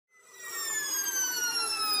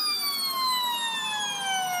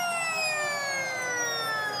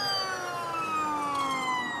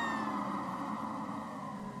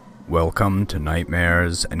Welcome to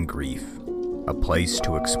Nightmares and Grief, a place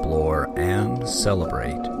to explore and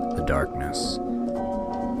celebrate the darkness.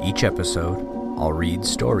 Each episode, I'll read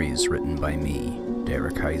stories written by me,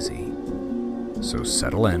 Derek Heisey. So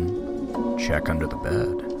settle in, check under the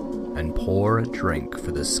bed, and pour a drink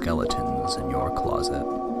for the skeletons in your closet.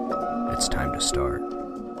 It's time to start.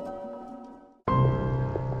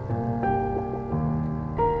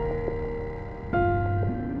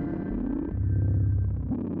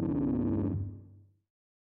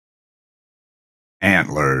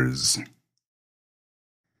 Antlers.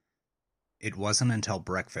 It wasn't until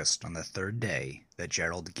breakfast on the third day that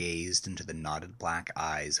Gerald gazed into the knotted black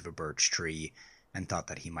eyes of a birch tree and thought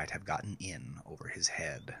that he might have gotten in over his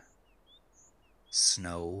head.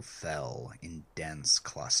 Snow fell in dense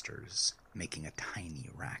clusters, making a tiny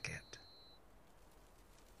racket.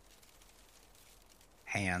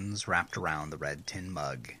 Hands wrapped around the red tin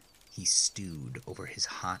mug, he stewed over his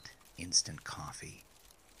hot, instant coffee.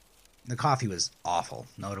 The coffee was awful,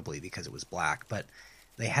 notably because it was black, but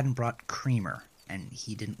they hadn't brought creamer, and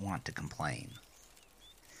he didn't want to complain.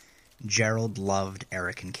 Gerald loved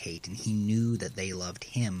Eric and Kate, and he knew that they loved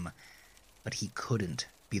him, but he couldn't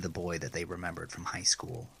be the boy that they remembered from high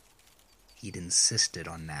school. He'd insisted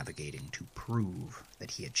on navigating to prove that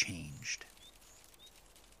he had changed.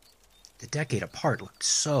 The decade apart looked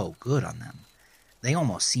so good on them. They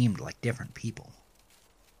almost seemed like different people.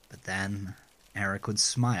 But then Eric would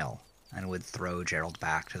smile and would throw Gerald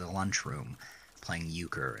back to the lunchroom, playing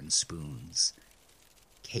euchre and spoons.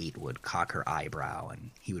 Kate would cock her eyebrow,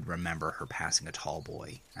 and he would remember her passing a tall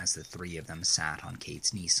boy as the three of them sat on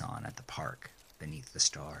Kate's Nissan at the park beneath the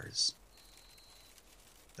stars.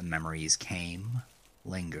 The memories came,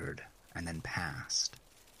 lingered, and then passed,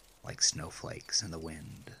 like snowflakes in the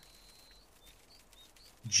wind.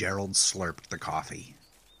 Gerald slurped the coffee.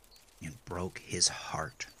 It broke his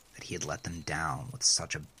heart that he had let them down with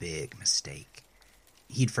such a big mistake.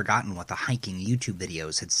 He'd forgotten what the hiking YouTube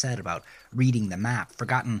videos had said about reading the map,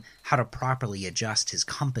 forgotten how to properly adjust his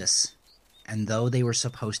compass, and though they were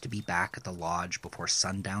supposed to be back at the lodge before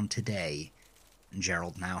sundown today,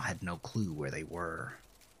 Gerald now had no clue where they were.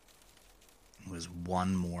 It was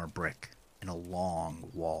one more brick in a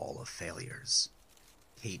long wall of failures.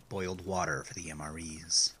 Kate boiled water for the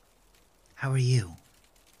MREs. "How are you?"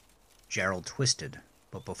 Gerald twisted,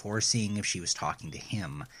 but before seeing if she was talking to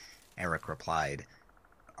him, Eric replied,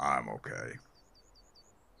 I'm okay.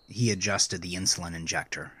 He adjusted the insulin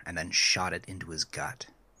injector and then shot it into his gut.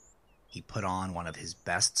 He put on one of his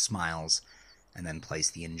best smiles and then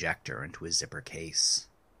placed the injector into his zipper case.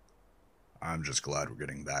 I'm just glad we're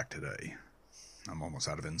getting back today. I'm almost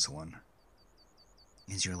out of insulin.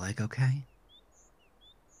 Is your leg okay?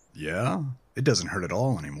 Yeah, it doesn't hurt at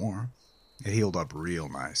all anymore. It healed up real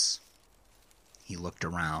nice. He looked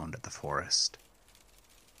around at the forest.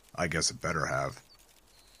 I guess it better have.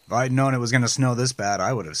 If I'd known it was going to snow this bad,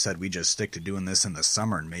 I would have said we just stick to doing this in the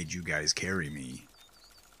summer and made you guys carry me.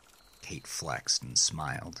 Kate flexed and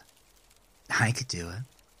smiled. I could do it.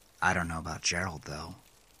 I don't know about Gerald, though.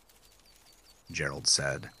 Gerald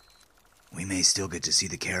said, We may still get to see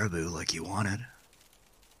the caribou like you wanted.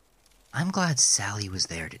 I'm glad Sally was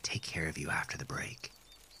there to take care of you after the break.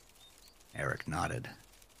 Eric nodded.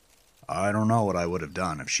 I don't know what I would have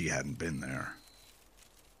done if she hadn't been there.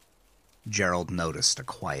 Gerald noticed a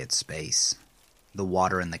quiet space. The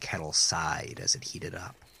water in the kettle sighed as it heated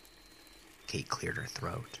up. Kate cleared her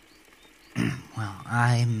throat. Well,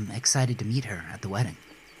 I'm excited to meet her at the wedding.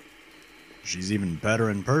 She's even better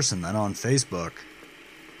in person than on Facebook.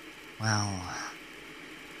 Well,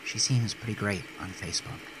 she seems pretty great on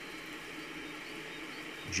Facebook.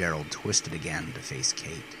 Gerald twisted again to face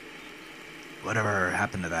Kate. Whatever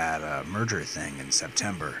happened to that merger thing in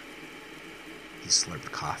September? He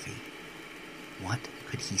slurped coffee. What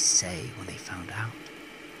could he say when they found out?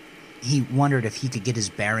 He wondered if he could get his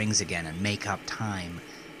bearings again and make up time.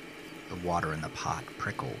 The water in the pot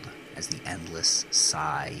prickled as the endless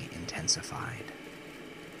sigh intensified.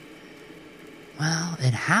 Well,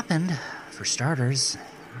 it happened, for starters.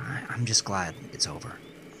 I'm just glad it's over.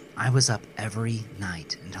 I was up every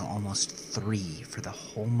night until almost 3 for the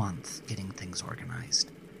whole month getting things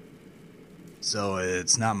organized. So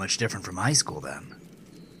it's not much different from high school then?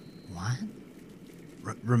 What?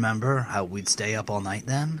 Remember how we'd stay up all night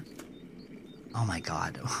then? Oh my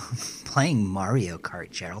god, playing Mario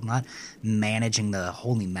Kart, Gerald, not managing the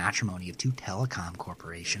holy matrimony of 2 telecom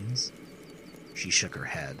corporations. She shook her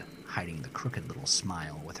head, hiding the crooked little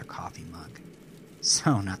smile with her coffee mug.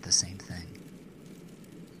 So not the same thing.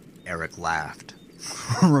 Eric laughed.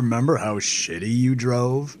 Remember how shitty you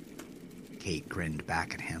drove? Kate grinned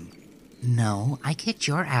back at him. No, I kicked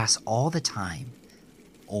your ass all the time.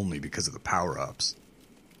 Only because of the power-ups.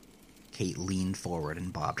 Kate leaned forward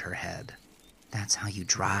and bobbed her head. That's how you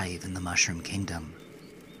drive in the Mushroom Kingdom.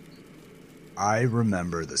 I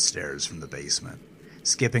remember the stairs from the basement,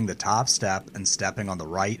 skipping the top step and stepping on the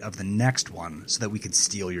right of the next one so that we could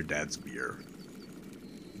steal your dad's beer.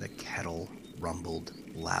 The kettle rumbled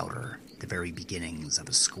louder, the very beginnings of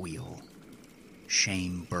a squeal.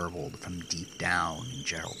 Shame burbled from deep down in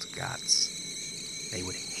Gerald's guts. They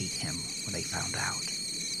would hate him when they found out.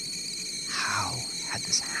 How had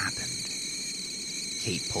this happened?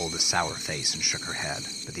 Kate pulled a sour face and shook her head,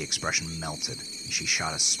 but the expression melted, and she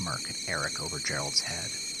shot a smirk at Eric over Gerald's head.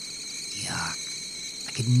 Yuck.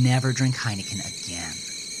 I could never drink Heineken again.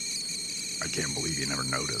 I can't believe you never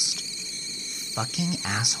noticed. Fucking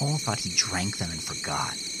asshole thought he drank them and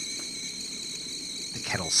forgot. The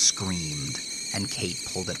kettle screamed, and Kate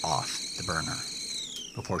pulled it off the burner.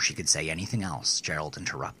 Before she could say anything else, Gerald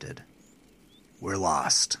interrupted. We're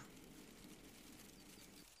lost.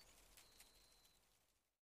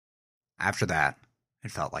 After that,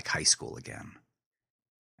 it felt like high school again.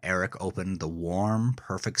 Eric opened the warm,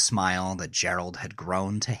 perfect smile that Gerald had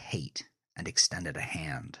grown to hate and extended a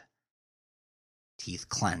hand. Teeth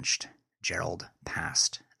clenched, Gerald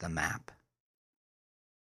passed the map.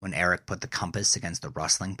 When Eric put the compass against the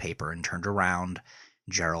rustling paper and turned around,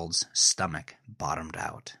 Gerald's stomach bottomed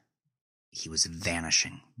out. He was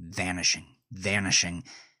vanishing, vanishing, vanishing.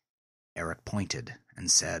 Eric pointed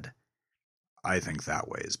and said, I think that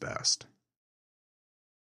way is best.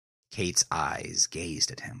 Kate's eyes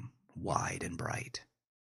gazed at him, wide and bright.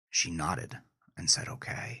 She nodded and said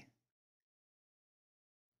okay.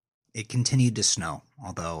 It continued to snow,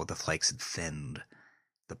 although the flakes had thinned.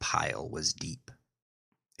 The pile was deep.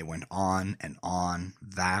 It went on,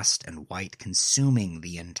 vast and white, consuming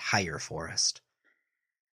the entire forest.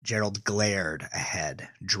 Gerald glared ahead,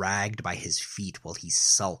 dragged by his feet while he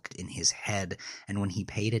sulked in his head, and when he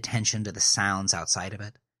paid attention to the sounds outside of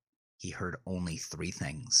it, he heard only three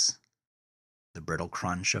things. The brittle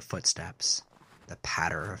crunch of footsteps, the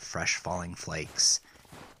patter of fresh falling flakes,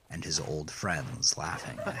 and his old friends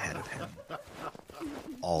laughing ahead of him.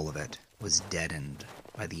 All of it was deadened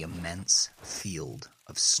by the immense field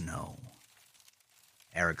of snow.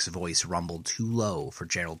 Eric's voice rumbled too low for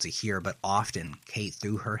Gerald to hear, but often Kate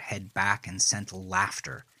threw her head back and sent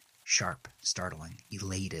laughter, sharp, startling,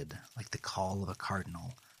 elated, like the call of a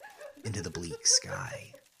cardinal, into the bleak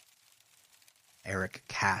sky. Eric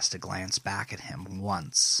cast a glance back at him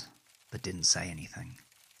once, but didn't say anything.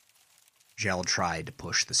 Gerald tried to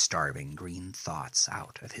push the starving green thoughts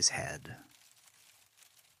out of his head.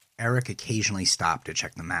 Eric occasionally stopped to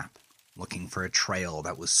check the map, looking for a trail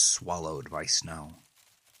that was swallowed by snow.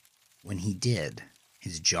 When he did,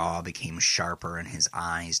 his jaw became sharper and his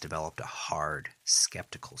eyes developed a hard,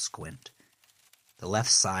 skeptical squint. The left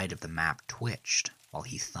side of the map twitched while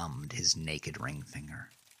he thumbed his naked ring finger.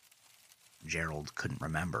 Gerald couldn't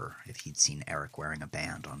remember if he'd seen Eric wearing a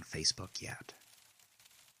band on Facebook yet.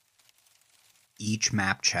 Each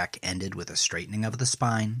map check ended with a straightening of the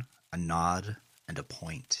spine, a nod, and a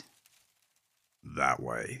point. That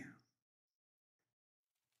way.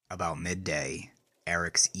 About midday,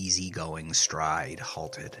 Eric's easygoing stride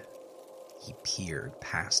halted. He peered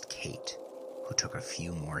past Kate, who took a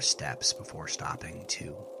few more steps before stopping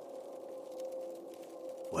too.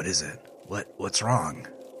 What is it? What's wrong?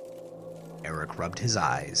 Eric rubbed his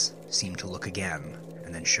eyes, seemed to look again,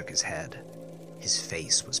 and then shook his head. His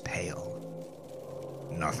face was pale.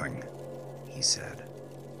 Nothing, he said.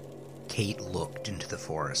 Kate looked into the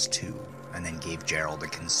forest too, and then gave Gerald a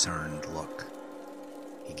concerned look.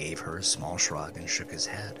 He gave her a small shrug and shook his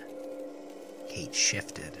head. Kate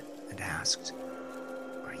shifted and asked,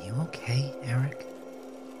 Are you okay, Eric?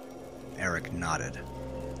 Eric nodded.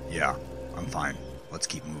 Yeah, I'm fine. Let's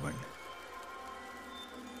keep moving.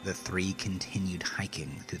 The three continued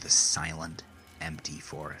hiking through the silent, empty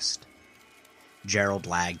forest. Gerald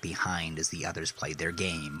lagged behind as the others played their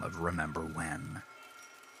game of Remember When.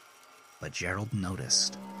 But Gerald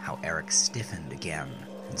noticed how Eric stiffened again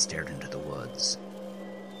and stared into the woods.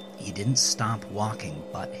 He didn't stop walking,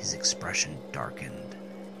 but his expression darkened.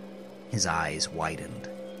 His eyes widened.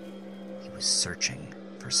 He was searching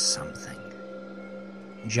for something.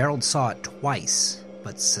 Gerald saw it twice,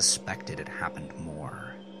 but suspected it happened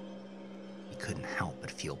more. He couldn't help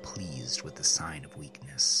but feel pleased with the sign of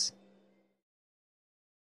weakness.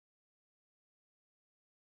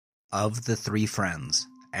 Of the three friends,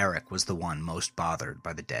 Eric was the one most bothered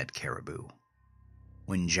by the dead caribou.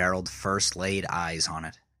 When Gerald first laid eyes on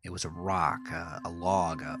it, it was a rock, a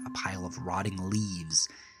log, a pile of rotting leaves.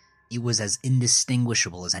 It was as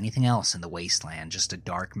indistinguishable as anything else in the wasteland, just a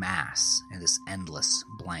dark mass in this endless,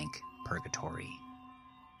 blank purgatory.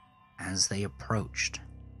 As they approached,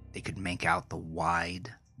 they could make out the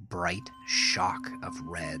wide, bright shock of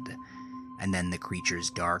red, and then the creature's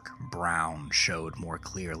dark brown showed more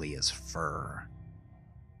clearly as fur.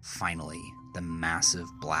 Finally, the massive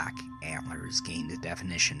black antlers gained a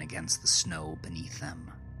definition against the snow beneath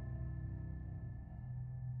them.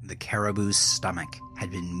 The caribou's stomach had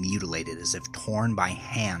been mutilated as if torn by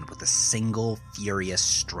hand with a single furious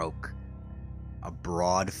stroke. A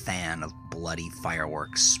broad fan of bloody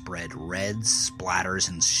fireworks spread red splatters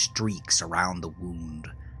and streaks around the wound.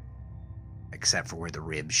 Except for where the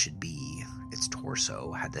ribs should be, its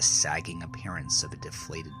torso had the sagging appearance of a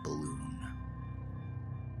deflated balloon.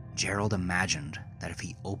 Gerald imagined that if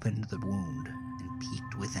he opened the wound and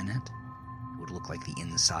peeked within it, it would look like the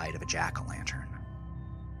inside of a jack-o'-lantern.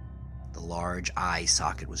 The large eye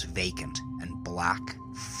socket was vacant, and black,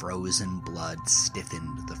 frozen blood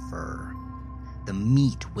stiffened the fur. The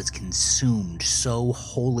meat was consumed so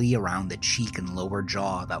wholly around the cheek and lower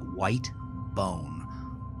jaw that white bone,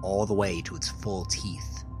 all the way to its full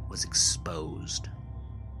teeth, was exposed.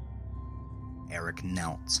 Eric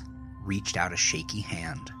knelt, reached out a shaky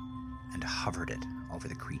hand, and hovered it over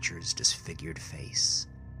the creature's disfigured face.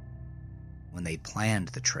 When they planned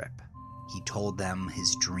the trip, he told them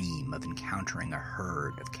his dream of encountering a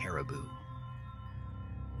herd of caribou.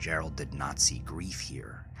 Gerald did not see grief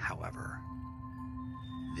here, however.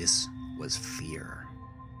 This was fear.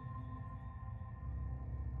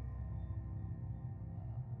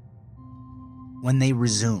 When they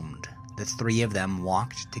resumed, the three of them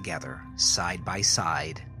walked together, side by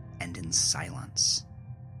side, and in silence.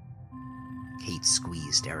 Kate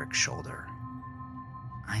squeezed Eric's shoulder.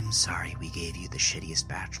 "I'm sorry we gave you the shittiest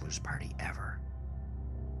bachelor's party ever."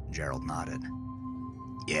 Gerald nodded.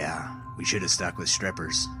 "Yeah, we should have stuck with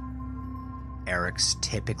strippers." Eric's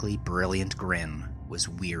typically brilliant grin was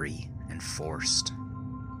weary and forced.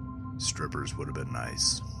 Strippers would have been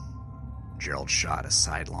nice. Gerald shot a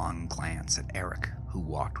sidelong glance at Eric, who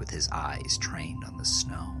walked with his eyes trained on the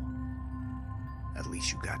snow. At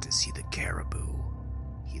least you got to see the caribou,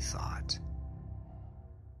 he thought.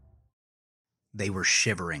 They were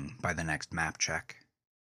shivering by the next map check.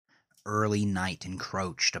 Early night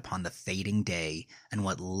encroached upon the fading day, and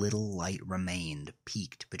what little light remained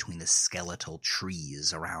peeked between the skeletal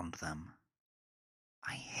trees around them.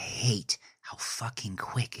 "I hate how fucking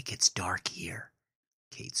quick it gets dark here,"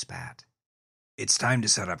 Kate spat. "It's time to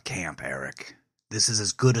set up camp, Eric. This is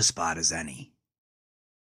as good a spot as any."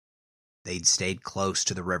 They'd stayed close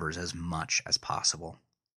to the rivers as much as possible.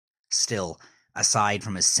 Still, aside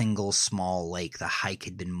from a single small lake, the hike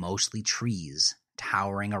had been mostly trees,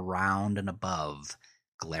 towering around and above,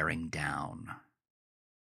 glaring down.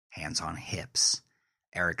 Hands on hips,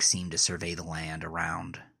 Eric seemed to survey the land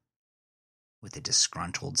around. With a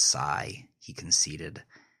disgruntled sigh, he conceded,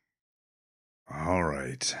 "All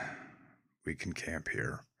right, we can camp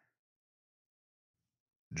here.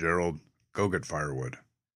 Gerald, go get firewood."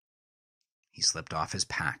 He slipped off his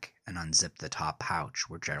pack and unzipped the top pouch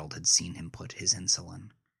where Gerald had seen him put his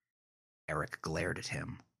insulin. Eric glared at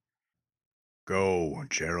him. "Go,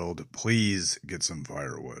 Gerald. Please get some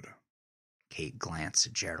firewood." Kate glanced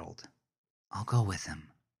at Gerald. "I'll go with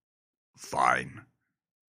him." "Fine."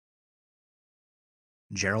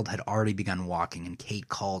 Gerald had already begun walking, and Kate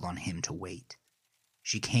called on him to wait.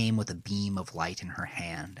 She came with a beam of light in her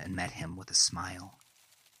hand and met him with a smile.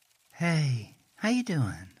 "Hey, how you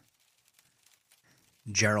doing?"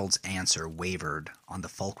 Gerald's answer wavered on the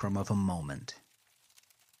fulcrum of a moment.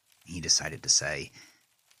 He decided to say,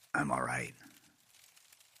 "I'm all right."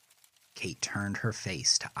 Kate turned her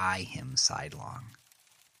face to eye him sidelong.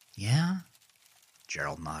 "Yeah?"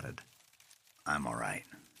 Gerald nodded. "I'm all right."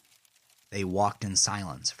 They walked in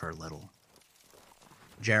silence for a little.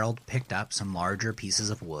 Gerald picked up some larger pieces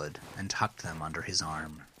of wood and tucked them under his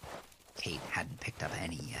arm. Kate hadn't picked up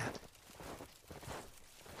any yet.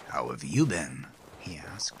 "How have you been?" he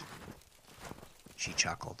asked. She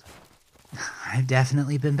chuckled. "I've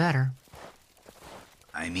definitely been better."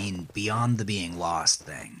 "I mean, beyond the being lost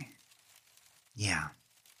thing." "Yeah,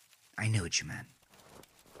 I knew what you meant."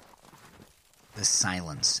 The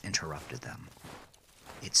silence interrupted them.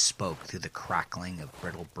 It spoke through the crackling of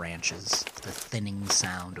brittle branches, the thinning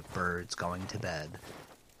sound of birds going to bed,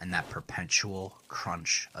 and that perpetual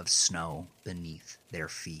crunch of snow beneath their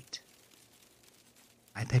feet.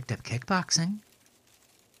 "I picked up kickboxing."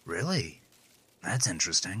 "Really? That's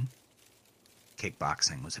interesting."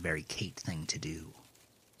 Kickboxing was a very Kate thing to do.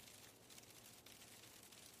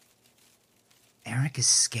 "Eric is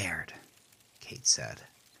scared," Kate said.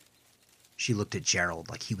 She looked at Gerald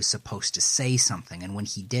like he was supposed to say something, and when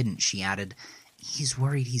he didn't, she added, "He's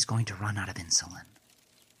worried he's going to run out of insulin."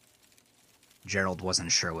 Gerald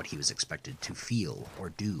wasn't sure what he was expected to feel or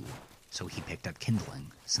do, so he picked up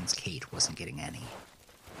kindling, since Kate wasn't getting any.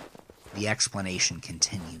 The explanation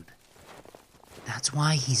continued. "That's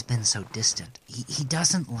why he's been so distant. He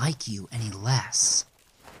doesn't like you any less."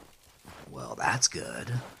 "Well, that's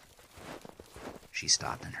good." She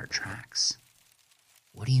stopped in her tracks.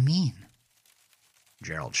 "What do you mean?"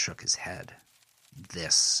 Gerald shook his head.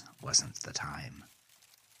 This wasn't the time.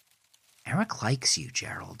 "Eric likes you,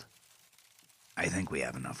 Gerald." "I think we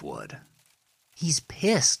have enough wood." "He's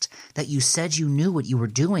pissed that you said you knew what you were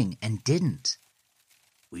doing and didn't."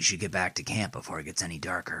 "We should get back to camp before it gets any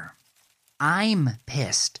darker." "I'm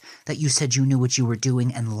pissed that you said you knew what you were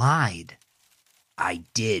doing and lied." "I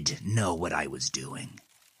did know what I was doing."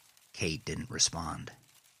 Kate didn't respond.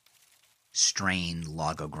 Strained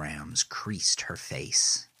logograms creased her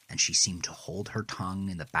face, and she seemed to hold her tongue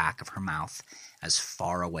in the back of her mouth as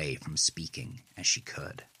far away from speaking as she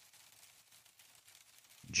could.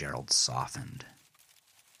 Gerald softened.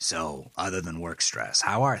 "So, other than work stress,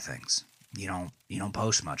 how are things? You don't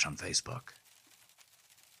post much on Facebook."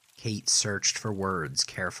 Kate searched for words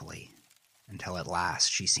carefully, until at last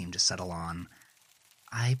she seemed to settle on,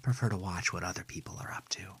 "I prefer to watch what other people are up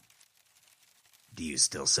to." "Do you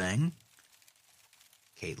still sing?"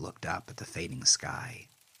 Kate looked up at the fading sky.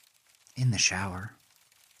 "In the shower."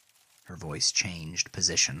 Her voice changed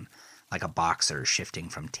position, like a boxer shifting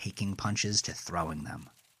from taking punches to throwing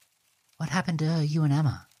them. "What happened to you and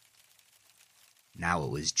Emma?" Now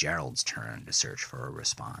it was Gerald's turn to search for a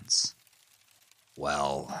response.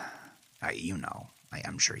 "Well,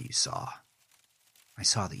 I'm sure you saw." "I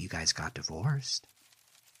saw that you guys got divorced."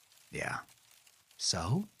 "Yeah."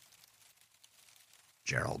 "So?"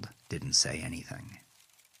 Gerald didn't say anything.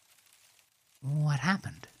 "What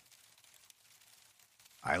happened?"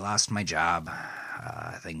 "I lost my job.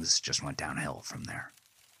 Things just went downhill from there."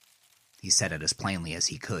 He said it as plainly as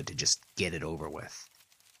he could to just get it over with.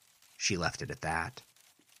 She left it at that.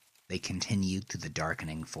 They continued through the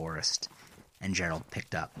darkening forest, and Gerald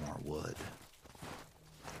picked up more wood.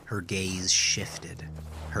 Her gaze shifted,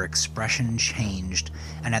 her expression changed,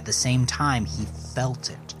 and at the same time he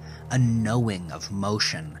felt it, a knowing of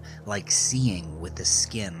motion, like seeing with the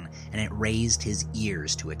skin, and it raised his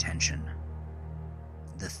ears to attention.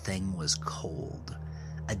 The thing was cold,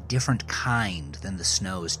 a different kind than the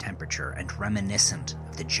snow's temperature, and reminiscent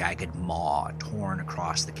of the jagged maw torn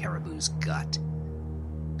across the caribou's gut.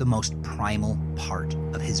 The most primal part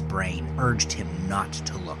of his brain urged him not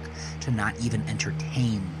to look, to not even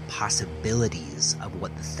entertain possibilities of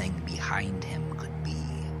what the thing behind him could be.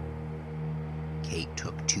 Kate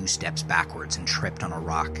took 2 steps backwards and tripped on a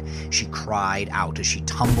rock. She cried out as she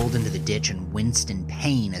tumbled into the ditch and winced in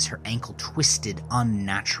pain as her ankle twisted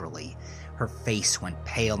unnaturally. Her face went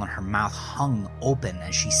pale and her mouth hung open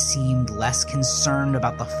as she seemed less concerned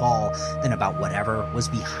about the fall than about whatever was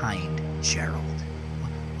behind Gerald.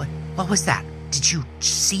 What was that? Did you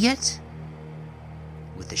see it?"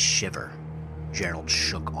 With a shiver, Gerald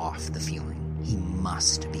shook off the feeling. He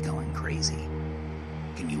must be going crazy.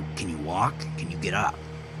 Can you walk? Can you get up?"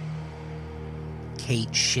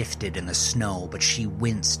 Kate shifted in the snow, but she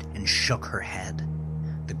winced and shook her head.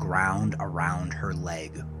 The ground around her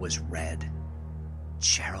leg was red.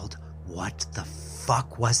 "Gerald, what the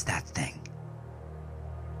fuck was that thing?"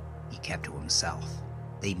 He kept to himself.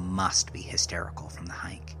 They must be hysterical from the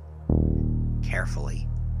hike. Carefully,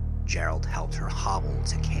 Gerald helped her hobble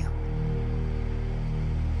to camp.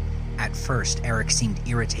 At first, Eric seemed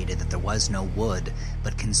irritated that there was no wood,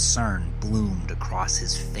 but concern bloomed across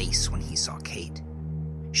his face when he saw Kate.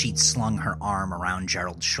 She'd slung her arm around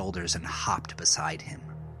Gerald's shoulders and hopped beside him.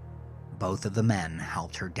 Both of the men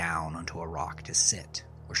helped her down onto a rock to sit,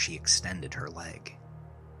 where she extended her leg.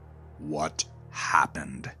 "What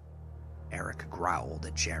happened?" Eric growled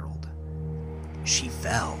at Gerald. "She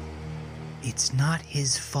fell." "It's not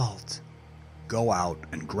his fault." "Go out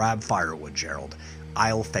and grab firewood, Gerald.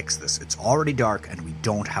 I'll fix this. It's already dark and we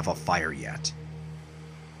don't have a fire yet."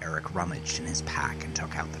 Eric rummaged in his pack and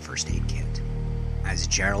took out the first aid kit. As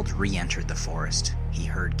Gerald re-entered the forest, he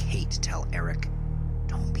heard Kate tell Eric,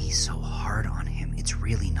 "Don't be so hard on him. It's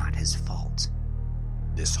really not his fault."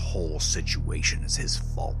 "This whole situation is his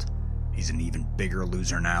fault. He's an even bigger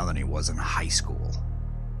loser now than he was in high school."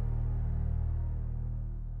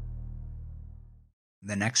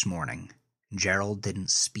 The next morning, Gerald didn't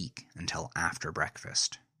speak until after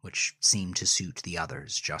breakfast, which seemed to suit the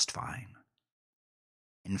others just fine.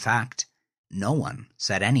 In fact, no one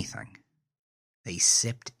said anything. They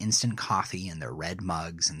sipped instant coffee in their red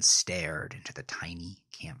mugs and stared into the tiny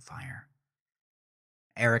campfire.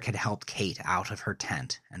 Eric had helped Kate out of her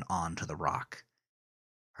tent and onto the rock.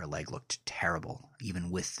 Her leg looked terrible, even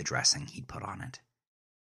with the dressing he'd put on it.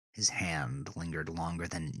 His hand lingered longer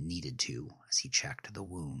than it needed to as he checked the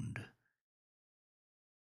wound.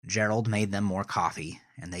 Gerald made them more coffee,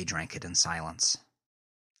 and they drank it in silence.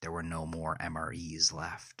 There were no more MREs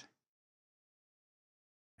left.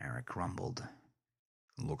 Eric grumbled.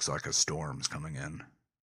 Looks like a storm's coming in.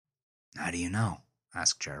 How do you know?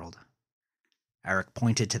 Asked Gerald. Eric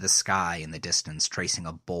pointed to the sky in the distance, tracing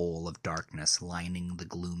a bowl of darkness lining the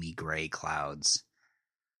gloomy gray clouds.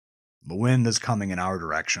 The wind is coming in our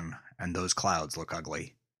direction, and those clouds look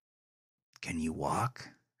ugly. Can you walk?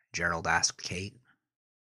 Gerald asked Kate.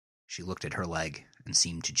 She looked at her leg and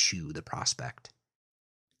seemed to chew the prospect.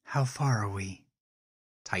 How far are we?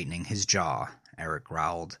 Tightening his jaw, Eric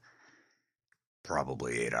growled.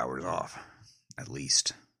 Probably 8 hours off, at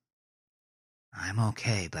least. I'm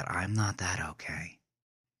okay, but I'm not that okay.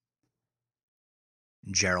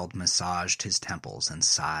 Gerald massaged his temples and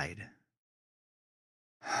sighed.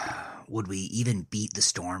 Would we even beat the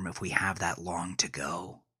storm if we have that long to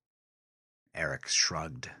go? Eric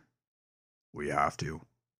shrugged. We have to.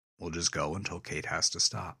 We'll just go until Kate has to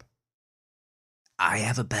stop. I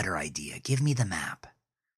have a better idea. Give me the map.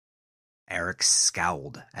 Eric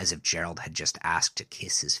scowled as if Gerald had just asked to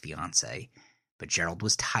kiss his fiancée, but Gerald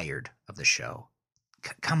was tired of the show.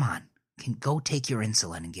 Come on, go take your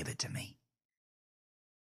insulin and give it to me.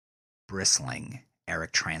 Bristling,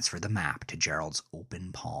 Eric transferred the map to Gerald's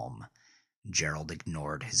open palm. Gerald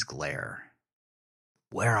ignored his glare.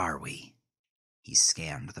 Where are we? He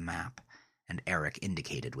scanned the map, and Eric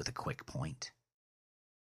indicated with a quick point.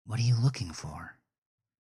 What are you looking for?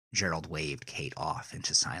 Gerald waved Kate off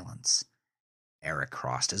into silence. Eric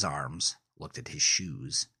crossed his arms, looked at his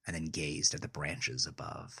shoes, and then gazed at the branches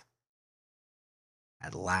above.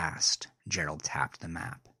 At last, Gerald tapped the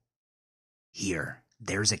map. Here,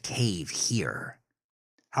 there's a cave here.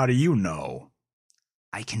 How do you know?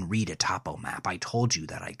 I can read a topo map. I told you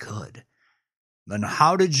that I could. Then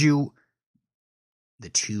how did you... The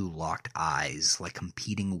two locked eyes like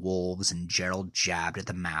competing wolves, and Gerald jabbed at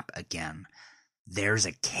the map again. There's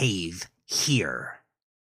a cave here.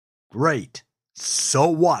 Great. So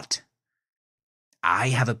what? I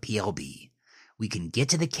have a PLB. We can get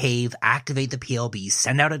to the cave, activate the PLB,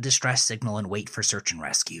 send out a distress signal, and wait for search and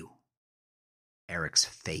rescue. Eric's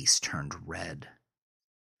face turned red.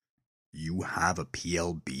 You have a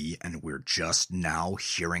PLB and we're just now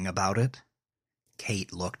hearing about it?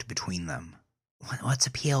 Kate looked between them. What's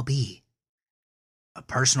a PLB? A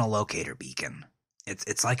personal locator beacon.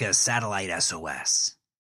 It's like a satellite SOS.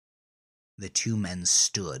 The two men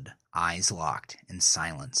stood, eyes locked, in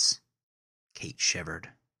silence. Kate shivered.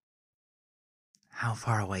 How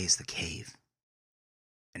far away is the cave?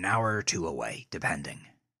 An hour or two away, depending.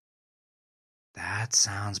 That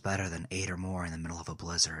sounds better than 8 or more in the middle of a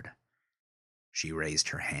blizzard. She raised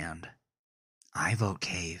her hand. I vote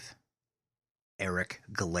cave. Eric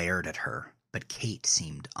glared at her, but Kate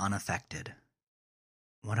seemed unaffected.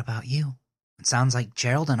 What about you? It sounds like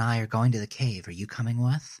Gerald and I are going to the cave. Are you coming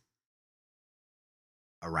with?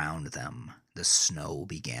 Around them, the snow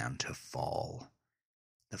began to fall.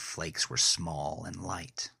 The flakes were small and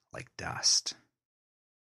light, like dust.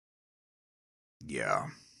 Yeah,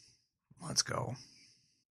 let's go.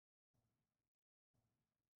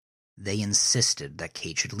 They insisted that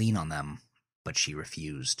Kate should lean on them, but she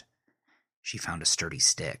refused. She found a sturdy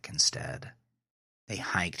stick instead. They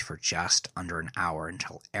hiked for just under an hour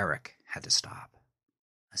until Eric had to stop.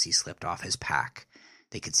 As he slipped off his pack,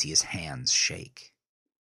 they could see his hands shake.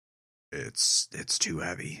 It's too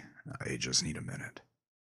heavy. I just need a minute.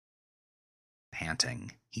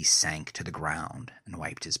 Panting, he sank to the ground and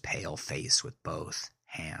wiped his pale face with both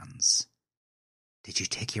hands. Did you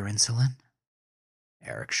take your insulin?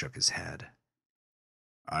 Eric shook his head.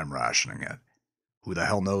 I'm rationing it. Who the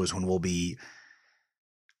hell knows when we'll be...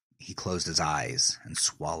 He closed his eyes and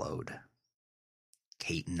swallowed.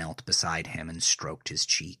 Kate knelt beside him and stroked his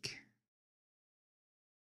cheek.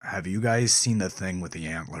 Have you guys seen the thing with the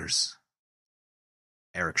antlers?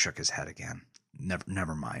 Eric shook his head again.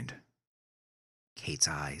 Never mind. Kate's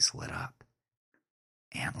eyes lit up.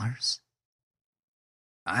 Antlers?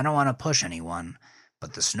 I don't want to push anyone,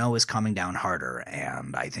 but the snow is coming down harder,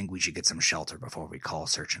 and I think we should get some shelter before we call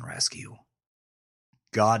search and rescue.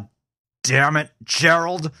 God damn it,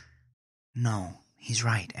 Gerald! No, he's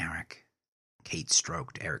right, Eric. Kate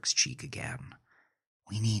stroked Eric's cheek again.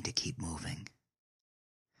 We need to keep moving.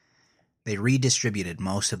 They redistributed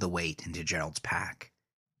most of the weight into Gerald's pack.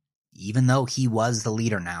 Even though he was the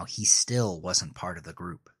leader now, he still wasn't part of the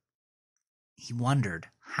group. He wondered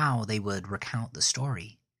how they would recount the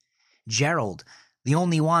story. Gerald, the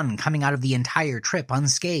only one coming out of the entire trip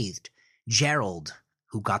unscathed. Gerald,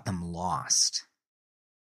 who got them lost.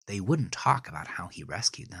 They wouldn't talk about how he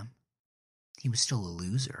rescued them. He was still a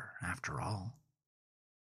loser, after all.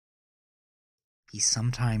 He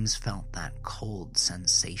sometimes felt that cold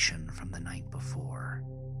sensation from the night before.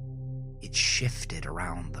 It shifted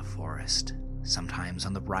around the forest, sometimes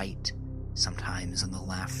on the right, sometimes on the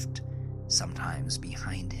left, sometimes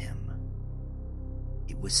behind him.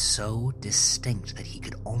 It was so distinct that he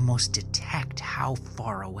could almost detect how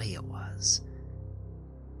far away it was.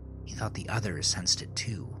 He thought the others sensed it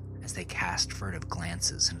too, as they cast furtive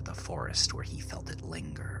glances into the forest where he felt it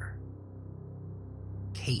linger.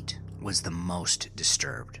 Kate was the most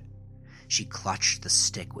disturbed. She clutched the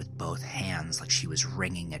stick with both hands like she was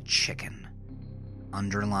ringing a chicken.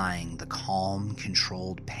 Underlying the calm,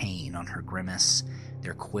 controlled pain on her grimace,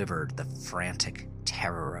 there quivered the frantic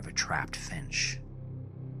terror of a trapped finch.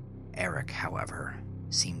 Eric, however,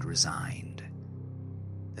 seemed resigned.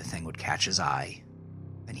 The thing would catch his eye,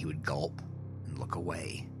 then he would gulp and look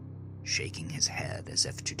away, shaking his head as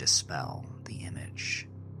if to dispel the image.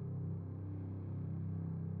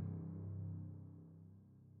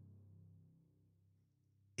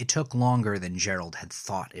 It took longer than Gerald had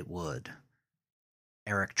thought it would.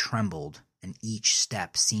 Eric trembled, and each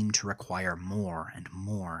step seemed to require more and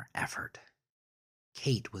more effort.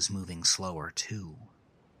 Kate was moving slower, too.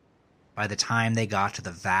 By the time they got to the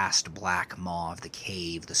vast black maw of the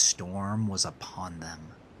cave, the storm was upon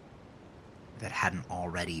them. If it hadn't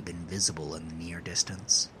already been visible in the near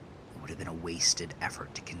distance, it would have been a wasted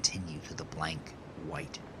effort to continue through the blank,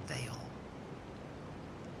 white veil.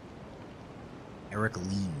 Eric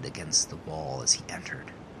leaned against the wall as he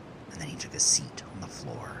entered, and then he took a seat on the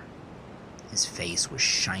floor. His face was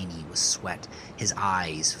shiny with sweat. His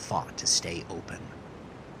eyes fought to stay open.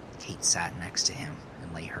 Kate sat next to him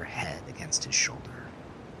and lay her head against his shoulder.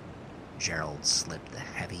 Gerald slipped the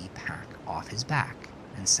heavy pack off his back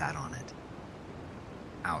and sat on it.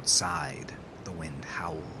 Outside, the wind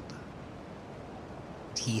howled.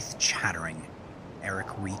 Teeth chattering, Eric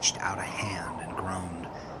reached out a hand and groaned,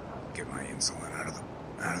 "Get my insulin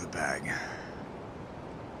out of the bag."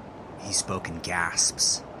 He spoke in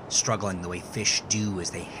gasps, struggling the way fish do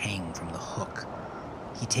as they hang from the hook.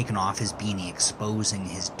 He'd taken off his beanie, exposing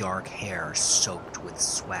his dark hair soaked with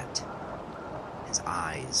sweat. His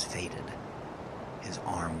eyes faded. His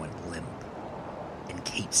arm went limp, and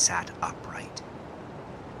Kate sat upright.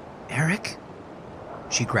 "Eric?"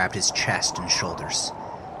 She grabbed his chest and shoulders.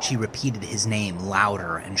 She repeated his name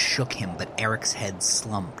louder and shook him, but Eric's head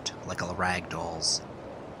slumped like a rag doll's.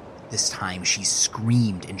 This time she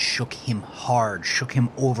screamed and shook him hard, shook him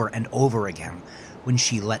over and over again. When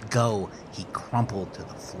she let go, he crumpled to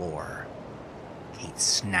the floor. Kate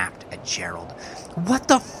snapped at Gerald. "What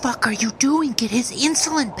the fuck are you doing? Get his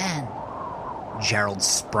insulin, Ben!" Gerald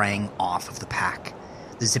sprang off of the pack.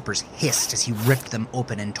 The zippers hissed as he ripped them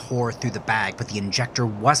open and tore through the bag, but the injector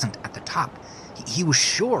wasn't at the top. He was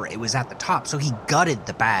sure it was at the top, so he gutted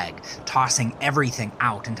the bag, tossing everything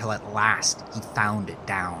out until at last he found it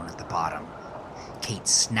down at the bottom. Kate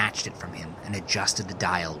snatched it from him and adjusted the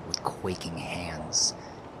dial with quaking hands.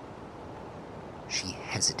 She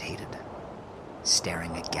hesitated,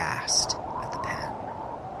 staring aghast at the pen.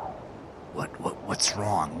 What's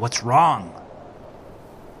wrong? What's wrong?"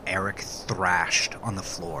 Eric thrashed on the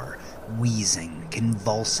floor, wheezing,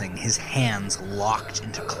 convulsing, his hands locked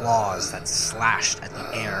into claws that slashed at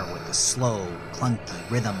the air with the slow, clunky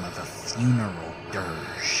rhythm of a funeral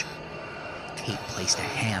dirge. Kate placed a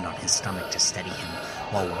hand on his stomach to steady him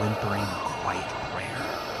while whimpering a quiet prayer.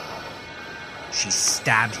 She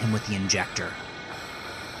stabbed him with the injector,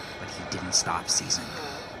 but he didn't stop seizing.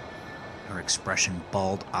 Her expression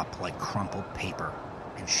balled up like crumpled paper,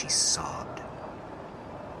 and she sobbed.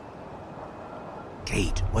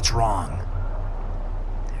 "Kate, what's wrong?"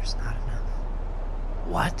 "There's not enough."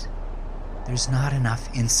 "What?" "There's not enough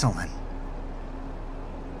insulin."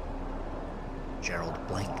 Gerald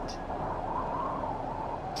blinked.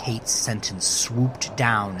 Kate's sentence swooped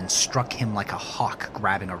down and struck him like a hawk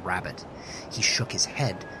grabbing a rabbit. He shook his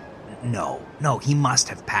head. No, he must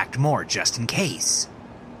have packed more just in case.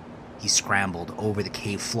 He scrambled over the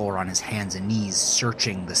cave floor on his hands and knees,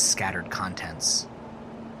 searching the scattered contents.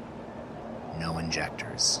 No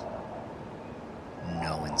injectors.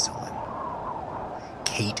 No insulin.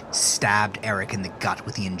 Kate stabbed Eric in the gut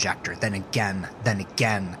with the injector, then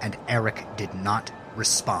again, and Eric did not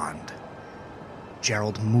respond.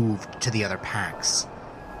 Gerald moved to the other packs.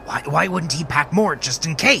 Why wouldn't he pack more just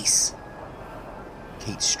in case?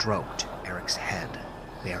 Kate stroked Eric's head,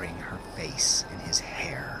 burying her face in his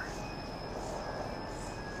hair.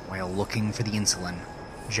 While looking for the insulin,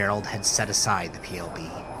 Gerald had set aside the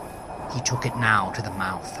PLB. He took it now to the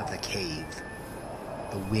mouth of the cave.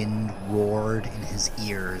 The wind roared in his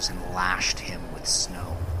ears and lashed him with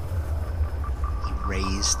snow. He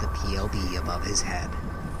raised the PLB above his head,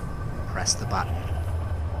 pressed the button,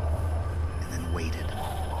 and then waited.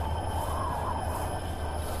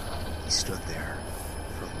 He stood there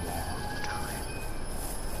for a long time.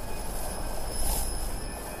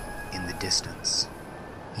 In the distance,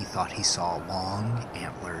 he thought he saw long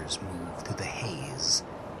antlers move through the haze,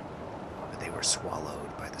 but they were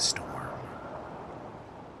swallowed by the storm.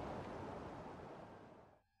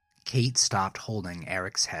 Kate stopped holding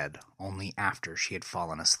Eric's head only after she had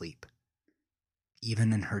fallen asleep.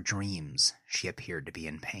 Even in her dreams, she appeared to be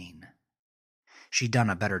in pain. She'd done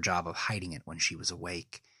a better job of hiding it when she was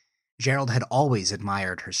awake. Gerald had always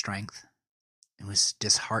admired her strength. It was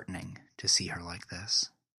disheartening to see her like this.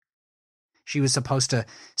 She was supposed to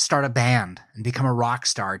start a band and become a rock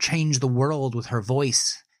star, change the world with her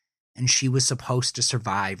voice, and she was supposed to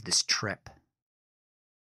survive this trip.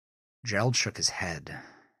 Gerald shook his head,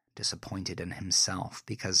 disappointed in himself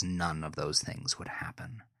because none of those things would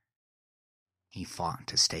happen. He fought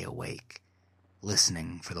to stay awake,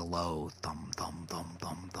 listening for the low thum thum thum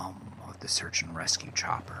thum thum of the search and rescue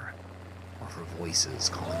chopper, or for voices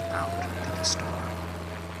calling out through the storm.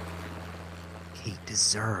 Kate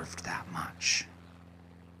deserved that much.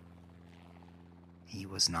 He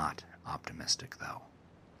was not optimistic, though.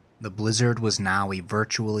 The blizzard was now a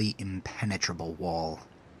virtually impenetrable wall.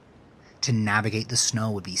 To navigate the snow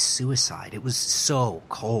would be suicide. It was so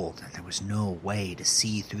cold, and there was no way to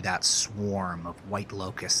see through that swarm of white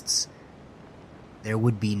locusts. There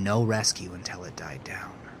would be no rescue until it died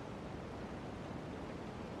down.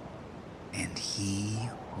 And he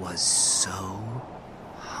was so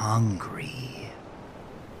hungry.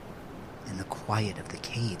 In the quiet of the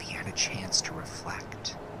cave, he had a chance to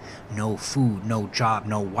reflect. No food, no job,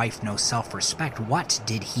 no wife, no self-respect. What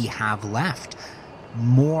did he have left?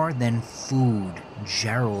 More than food,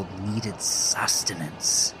 Gerald needed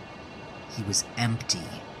sustenance. He was empty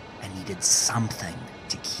and needed something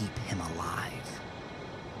to keep him alive.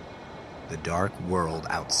 The dark world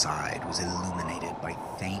outside was illuminated by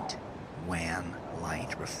faint, wan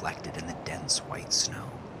light reflected in the dense white snow.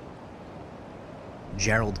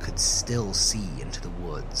 Gerald could still see into the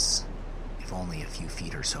woods, if only a few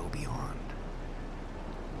feet or so beyond.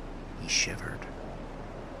 He shivered.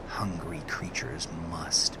 Hungry creatures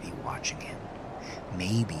must be watching him.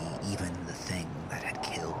 Maybe even the thing that had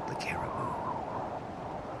killed the caribou.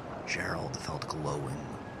 Gerald felt glowing,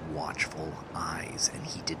 watchful eyes, and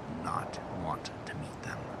he did not want to meet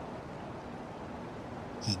them.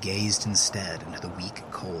 He gazed instead into the weak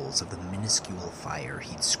coals of the minuscule fire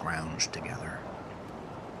he'd scrounged together.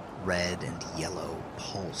 Red and yellow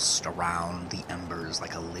pulsed around the embers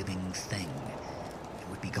like a living thing. It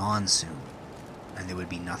would be gone soon, and there would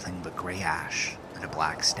be nothing but gray ash and a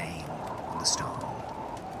black stain on the stone.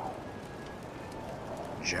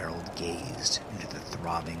 Gerald gazed into the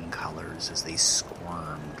throbbing colors as they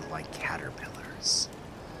squirmed like caterpillars.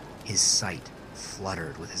 His sight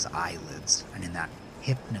fluttered with his eyelids, and in that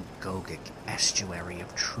hypnagogic estuary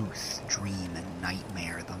of truth, dream, and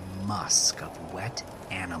nightmare, the musk of wet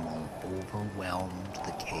animal overwhelmed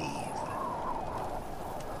the cave.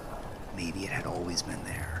 Maybe it had always been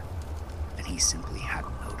there, and he simply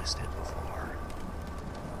hadn't noticed it before.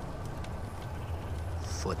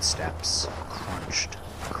 Footsteps crunched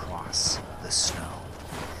across the snow,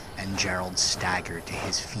 and Gerald staggered to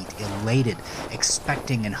his feet, elated,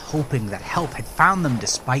 expecting and hoping that help had found them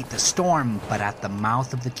despite the storm. But at the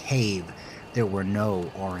mouth of the cave, there were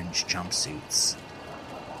no orange jumpsuits.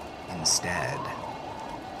 Instead,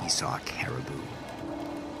 he saw a caribou,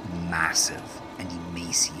 massive and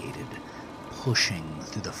emaciated, pushing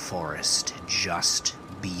through the forest just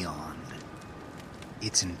beyond.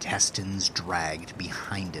 Its intestines dragged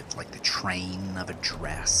behind it like the train of a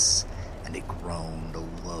dress, and it groaned a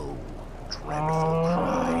low, dreadful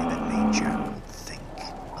cry that made Gerald think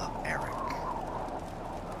of Eric.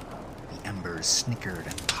 The embers snickered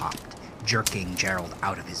and popped, jerking Gerald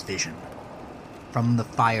out of his vision. From the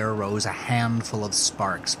fire rose a handful of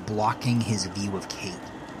sparks, blocking his view of Kate.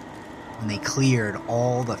 When they cleared,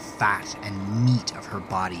 all the fat and meat of her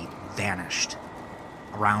body vanished.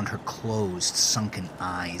 Around her closed, sunken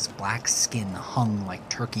eyes, black skin hung like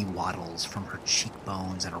turkey wattles from her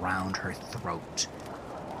cheekbones and around her throat.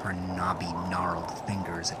 her knobby, gnarled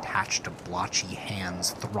fingers attached to blotchy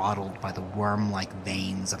hands throttled by the worm-like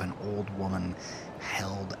veins of an old woman,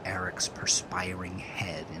 held Eric's perspiring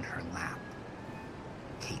head in her lap.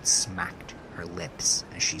 Kate smacked her lips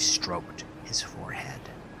as she stroked his forehead.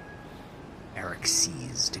 Eric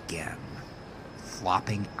seized again,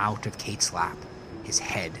 flopping out of Kate's lap, his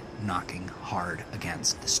head knocking hard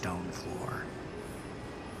against the stone floor.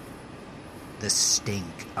 The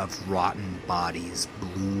stink of rotten bodies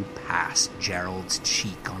blew past Gerald's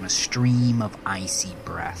cheek on a stream of icy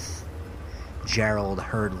breath. Gerald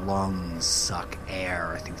heard lungs suck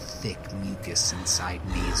air through thick mucus inside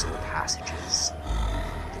nasal passages.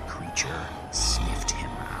 The creature sniffed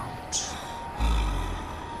him out.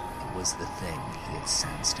 It was the thing he had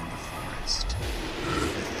sensed in the forest.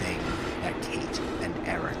 The thing that Kate and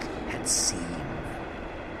Eric had seen.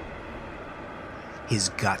 His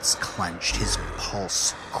guts clenched, his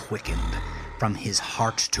pulse quickened. From his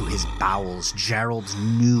heart to his bowels, Gerald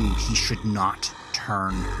knew he should not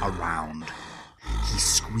turn around. He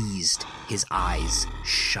squeezed his eyes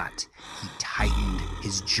shut. He tightened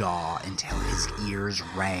his jaw until his ears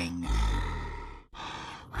rang. It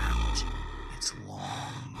wrapped its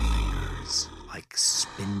long fingers like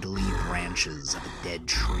spindly branches of a dead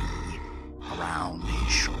tree around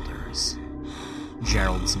his shoulders.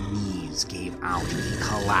 Gerald's knees gave out and he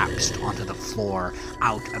collapsed onto the floor,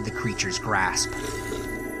 out of the creature's grasp.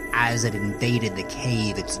 As it invaded the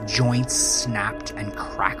cave, its joints snapped and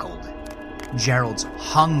crackled. Gerald's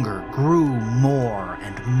hunger grew more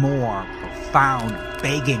and more profound,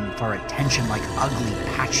 begging for attention like ugly,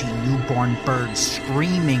 patchy newborn birds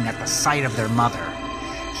screaming at the sight of their mother.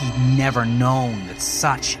 He'd never known that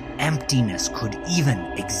such emptiness could even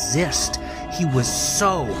exist. He was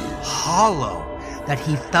so hollow that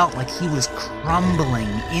he felt like he was crumbling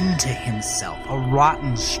into himself, a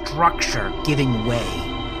rotten structure giving way.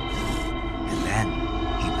 And then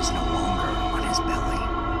he was no longer on his belly.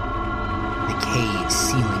 The cave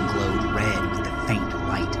ceiling glowed red with the faint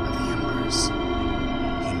light of the embers.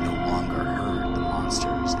 He no longer heard the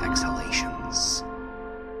monster's exhalations.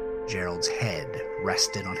 Gerald's head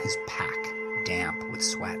rested on his pack, damp with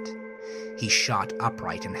sweat. He shot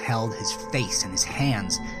upright and held his face in his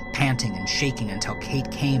hands, panting and shaking until Kate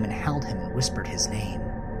came and held him and whispered his name.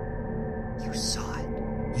 "You saw it.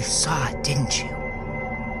 You saw it, didn't you?"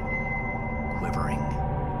 Quivering,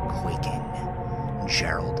 quaking,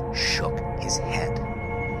 Gerald shook his head.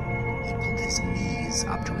 He pulled his knees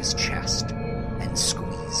up to his chest and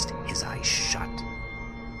squeezed his eyes shut.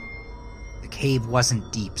 The cave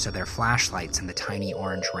wasn't deep, so their flashlights and the tiny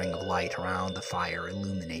orange ring of light around the fire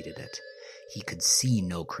illuminated it. He could see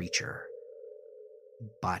no creature,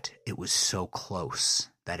 but it was so close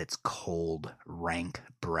that its cold, rank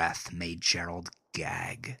breath made Gerald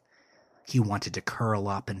gag. He wanted to curl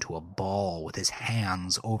up into a ball with his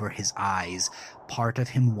hands over his eyes. Part of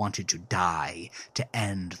him wanted to die, to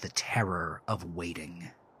end the terror of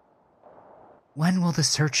waiting. "When will the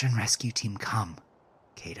search and rescue team come?"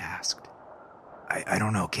 Kate asked. I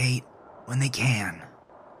don't know, Kate. When they can.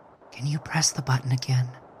 Can you press the button again?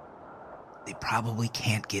 They probably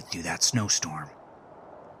can't get through that snowstorm.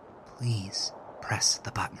 Please press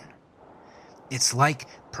the button. It's like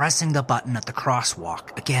pressing the button at the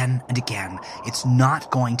crosswalk again and again. It's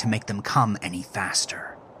not going to make them come any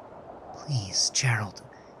faster. Please, Gerald,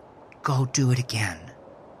 go do it again.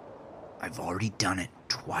 I've already done it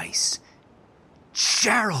twice.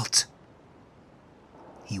 Gerald!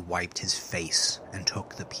 He wiped his face and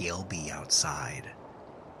took the PLB outside.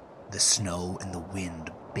 The snow and the wind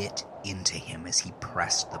bit into him as he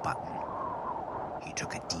pressed the button. He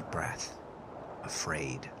took a deep breath,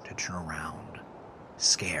 afraid to turn around,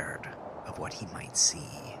 scared of what he might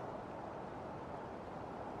see.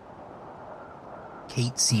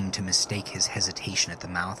 Kate seemed to mistake his hesitation at the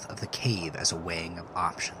mouth of the cave as a weighing of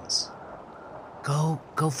options. Go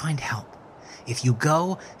find help. If you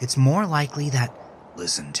go, it's more likely that...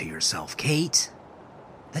 Listen to yourself, Kate.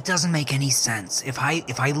 That doesn't make any sense. If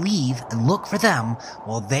I leave and look for them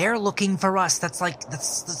while they're looking for us, that's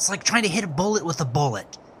like trying to hit a bullet with a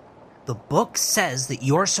bullet. The book says that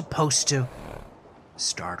you're supposed to...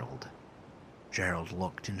 Startled, Gerald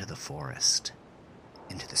looked into the forest,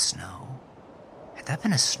 into the snow. Had that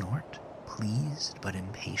been a snort, pleased but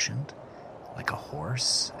impatient, like a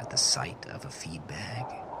horse at the sight of a feed bag?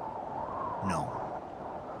 No,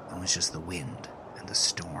 it was just the wind and the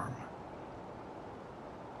storm.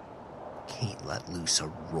 Kate let loose a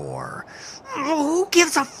roar. Who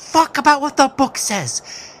gives a fuck about what the book says?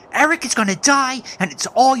 Eric is gonna die, and it's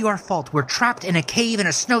all your fault. We're trapped in a cave in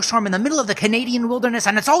a snowstorm in the middle of the Canadian wilderness,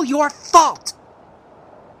 and it's all your fault!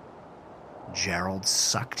 Gerald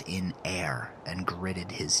sucked in air and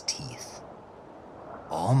gritted his teeth.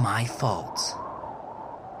 All my fault.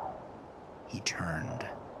 He turned.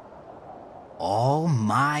 All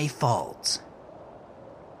my fault.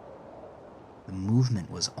 The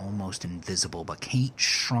movement was almost invisible, but Kate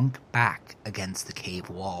shrunk back against the cave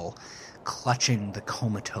wall, clutching the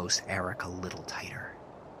comatose Eric a little tighter.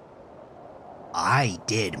 I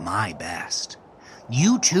did my best.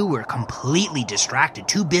 You two were completely distracted,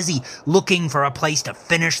 too busy looking for a place to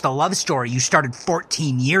finish the love story you started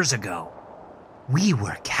 14 years ago. We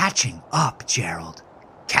were catching up, Gerald.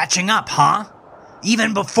 Catching up, huh?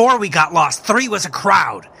 Even before we got lost, 3 was a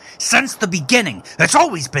crowd. Since the beginning, it's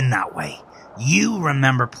always been that way. You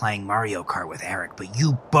remember playing Mario Kart with Eric, but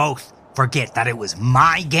you both forget that it was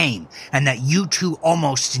my game and that you two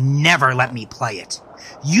almost never let me play it.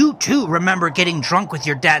 You two remember getting drunk with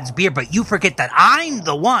your dad's beer, but you forget that I'm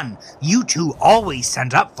the one you two always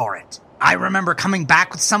sent up for it. I remember coming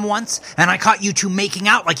back with some once, and I caught you two making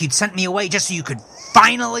out like you'd sent me away just so you could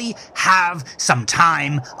finally have some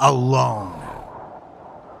time alone.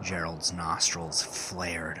 Gerald's nostrils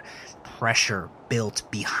flared. Pressure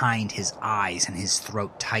built behind his eyes and his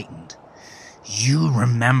throat tightened. You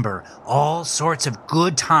remember all sorts of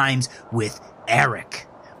good times with Eric,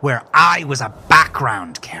 where I was a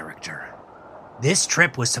background character. This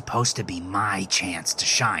trip was supposed to be my chance to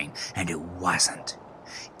shine, and it wasn't.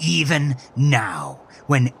 Even now,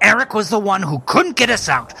 when Eric was the one who couldn't get us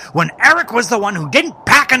out, when Eric was the one who didn't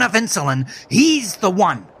pack enough insulin, he's the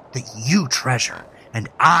one that you treasure, and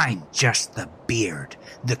I'm just the beard,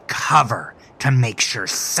 the cover, to make sure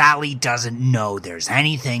Sally doesn't know there's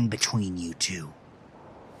anything between you two.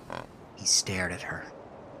 He stared at her,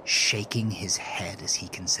 shaking his head as he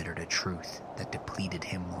considered a truth that depleted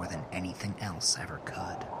him more than anything else ever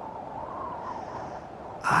could.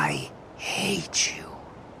 I hate you.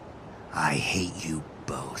 I hate you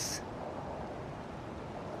both.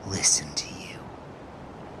 Listen to you.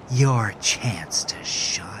 Your chance to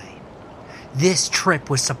shine. This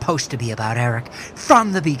trip was supposed to be about Eric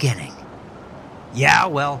from the beginning. Yeah,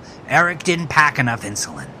 well, Eric didn't pack enough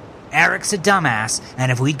insulin. Eric's a dumbass,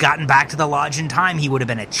 and if we'd gotten back to the lodge in time, he would have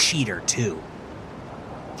been a cheater, too.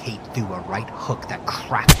 Kate threw a right hook that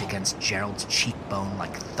cracked against Gerald's cheekbone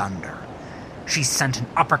like thunder. She sent an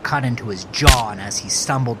uppercut into his jaw, and as he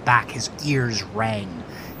stumbled back, his ears rang.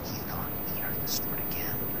 He thought he heard the snort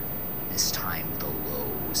again, this time with a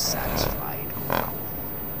low, satisfied growl.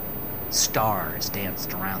 Stars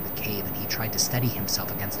danced around the cave, and he tried to steady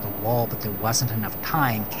himself against the wall, but there wasn't enough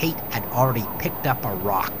time. Kate had already picked up a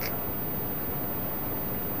rock.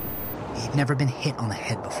 He'd never been hit on the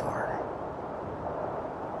head before.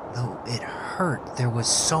 Though it hurt, there was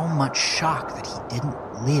so much shock that he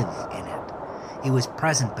didn't live in it. It was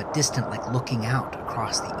present but distant, like looking out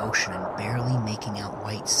across the ocean and barely making out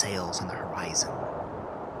white sails on the horizon.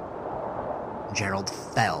 Gerald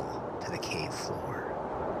fell to the cave floor.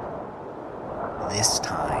 This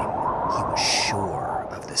time, he was sure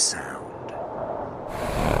of the sound.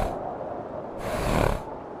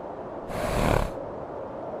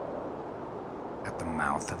 At the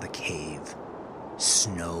mouth of the cave,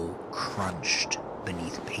 snow crunched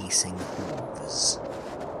beneath pacing hooves.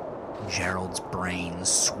 Gerald's brain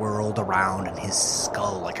swirled around in his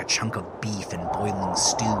skull like a chunk of beef in boiling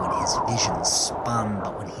stew, and his vision spun,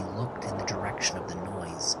 but when he looked in the direction of the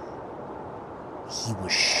noise, he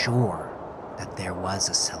was sure that there was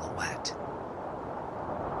a silhouette.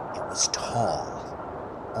 It was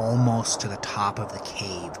tall, almost to the top of the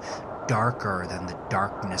cave, darker than the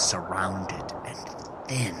darkness around it,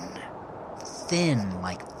 and thin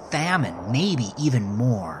like famine, maybe even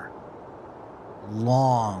more.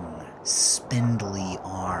 Long, spindly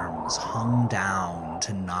arms hung down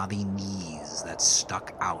to knobby knees that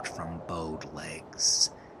stuck out from bowed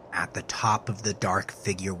legs. At the top of the dark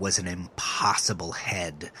figure was an impossible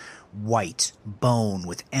head, white bone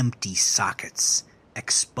with empty sockets,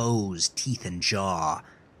 exposed teeth and jaw,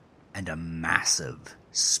 and a massive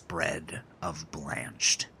spread of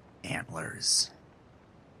blanched antlers.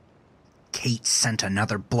 Kate sent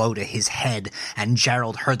another blow to his head, and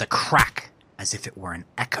Gerald heard the crack as if it were an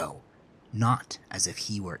echo, not as if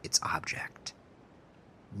he were its object.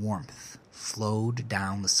 Warmth flowed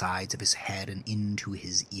down the sides of his head and into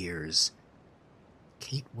his ears.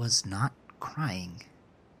 Kate was not crying,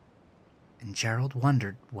 and Gerald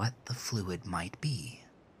wondered what the fluid might be.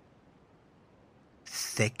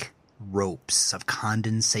 Thick ropes of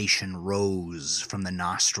condensation rose from the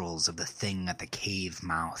nostrils of the thing at the cave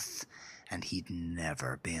mouth, and he'd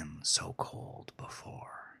never been so cold before.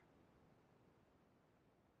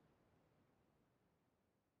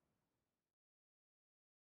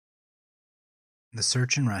 The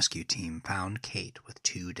search and rescue team found Kate with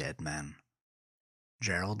 2 dead men.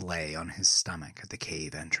 Gerald lay on his stomach at the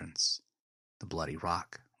cave entrance. The bloody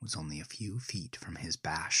rock was only a few feet from his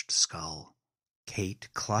bashed skull. Kate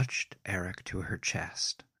clutched Eric to her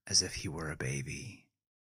chest as if he were a baby.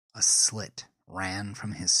 A slit ran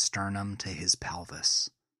from his sternum to his pelvis.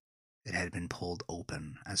 It had been pulled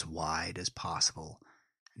open as wide as possible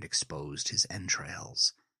and exposed his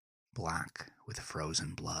entrails, black with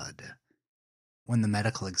frozen blood. When the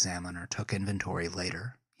medical examiner took inventory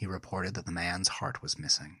later, he reported that the man's heart was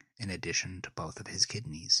missing, in addition to both of his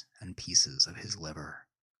kidneys and pieces of his liver.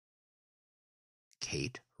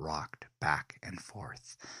 Kate rocked back and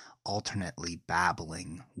forth, alternately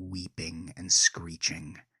babbling, weeping, and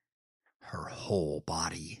screeching. Her whole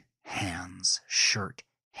body, hands, shirt,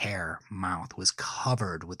 hair, mouth was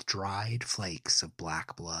covered with dried flakes of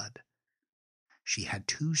black blood. She had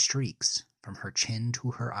 2 streaks from her chin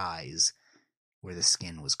to her eyes, where the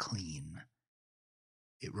skin was clean.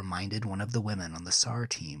 It reminded one of the women on the SAR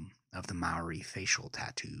team of the Maori facial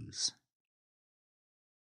tattoos.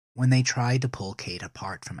 When they tried to pull Kate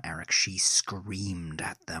apart from Eric, she screamed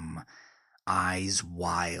at them, eyes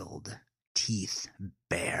wild, teeth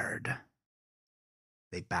bared.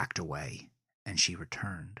 They backed away, and she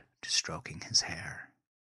returned to stroking his hair.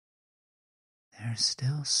 "There's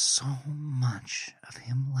still so much of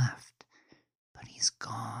him left, but he's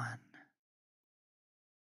gone."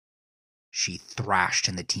 She thrashed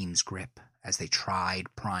in the team's grip as they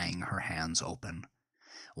tried prying her hands open.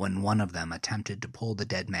 When one of them attempted to pull the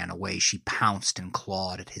dead man away, she pounced and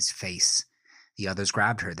clawed at his face. The others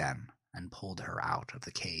grabbed her then and pulled her out of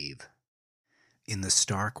the cave. In the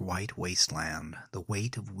stark white wasteland, the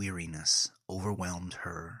weight of weariness overwhelmed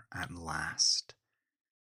her at last.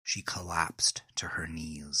 She collapsed to her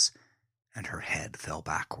knees, and her head fell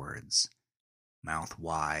backwards, mouth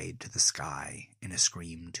wide to the sky in a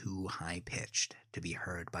scream too high-pitched to be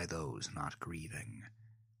heard by those not grieving.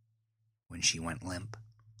 When she went limp,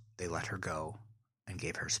 they let her go and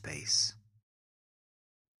gave her space.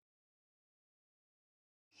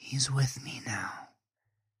 "He's with me now.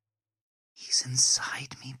 He's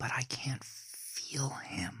inside me, but I can't feel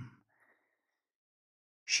him."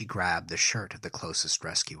 She grabbed the shirt of the closest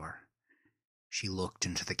rescuer. She looked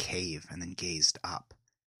into the cave and then gazed up.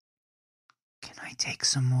 "Can I take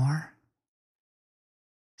some more?"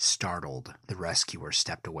 Startled, the rescuer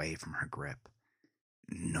stepped away from her grip.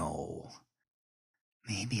 "No."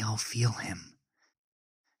 "Maybe I'll feel him."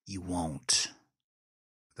 "You won't,"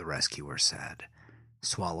 the rescuer said,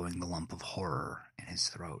 swallowing the lump of horror in his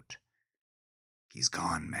throat. "He's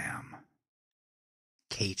gone, ma'am."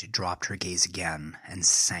 Kate dropped her gaze again and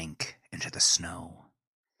sank into the snow.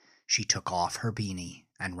 She took off her beanie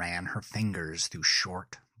and ran her fingers through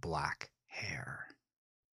short, black hair.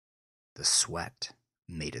 The sweat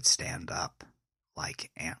made it stand up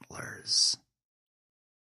like antlers.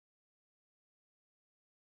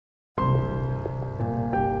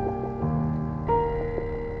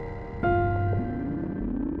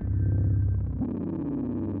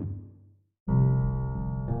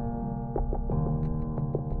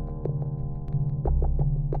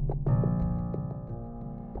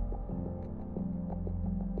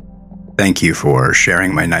 Thank you for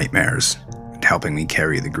sharing my nightmares and helping me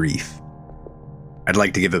carry the grief. I'd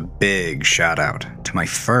like to give a big shout out to my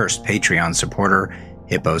first Patreon supporter,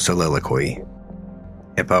 Hippo Soliloquy.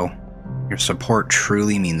 Hippo, your support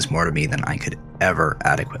truly means more to me than I could ever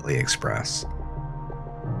adequately express.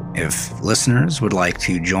 If listeners would like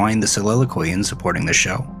to join the soliloquy in supporting the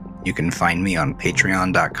show, you can find me on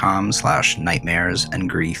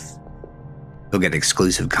patreon.com/nightmaresandgrief. You'll get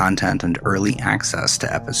exclusive content and early access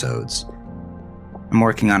to episodes. I'm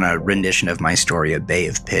working on a rendition of my story, A Bay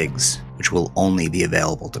of Pigs, which will only be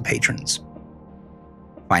available to patrons.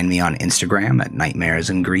 Find me on Instagram at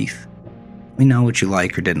nightmaresandgrief. Let me know what you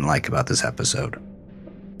like or didn't like about this episode.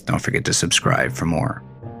 Don't forget to subscribe for more.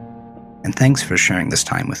 And thanks for sharing this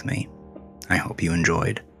time with me. I hope you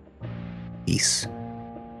enjoyed. Peace.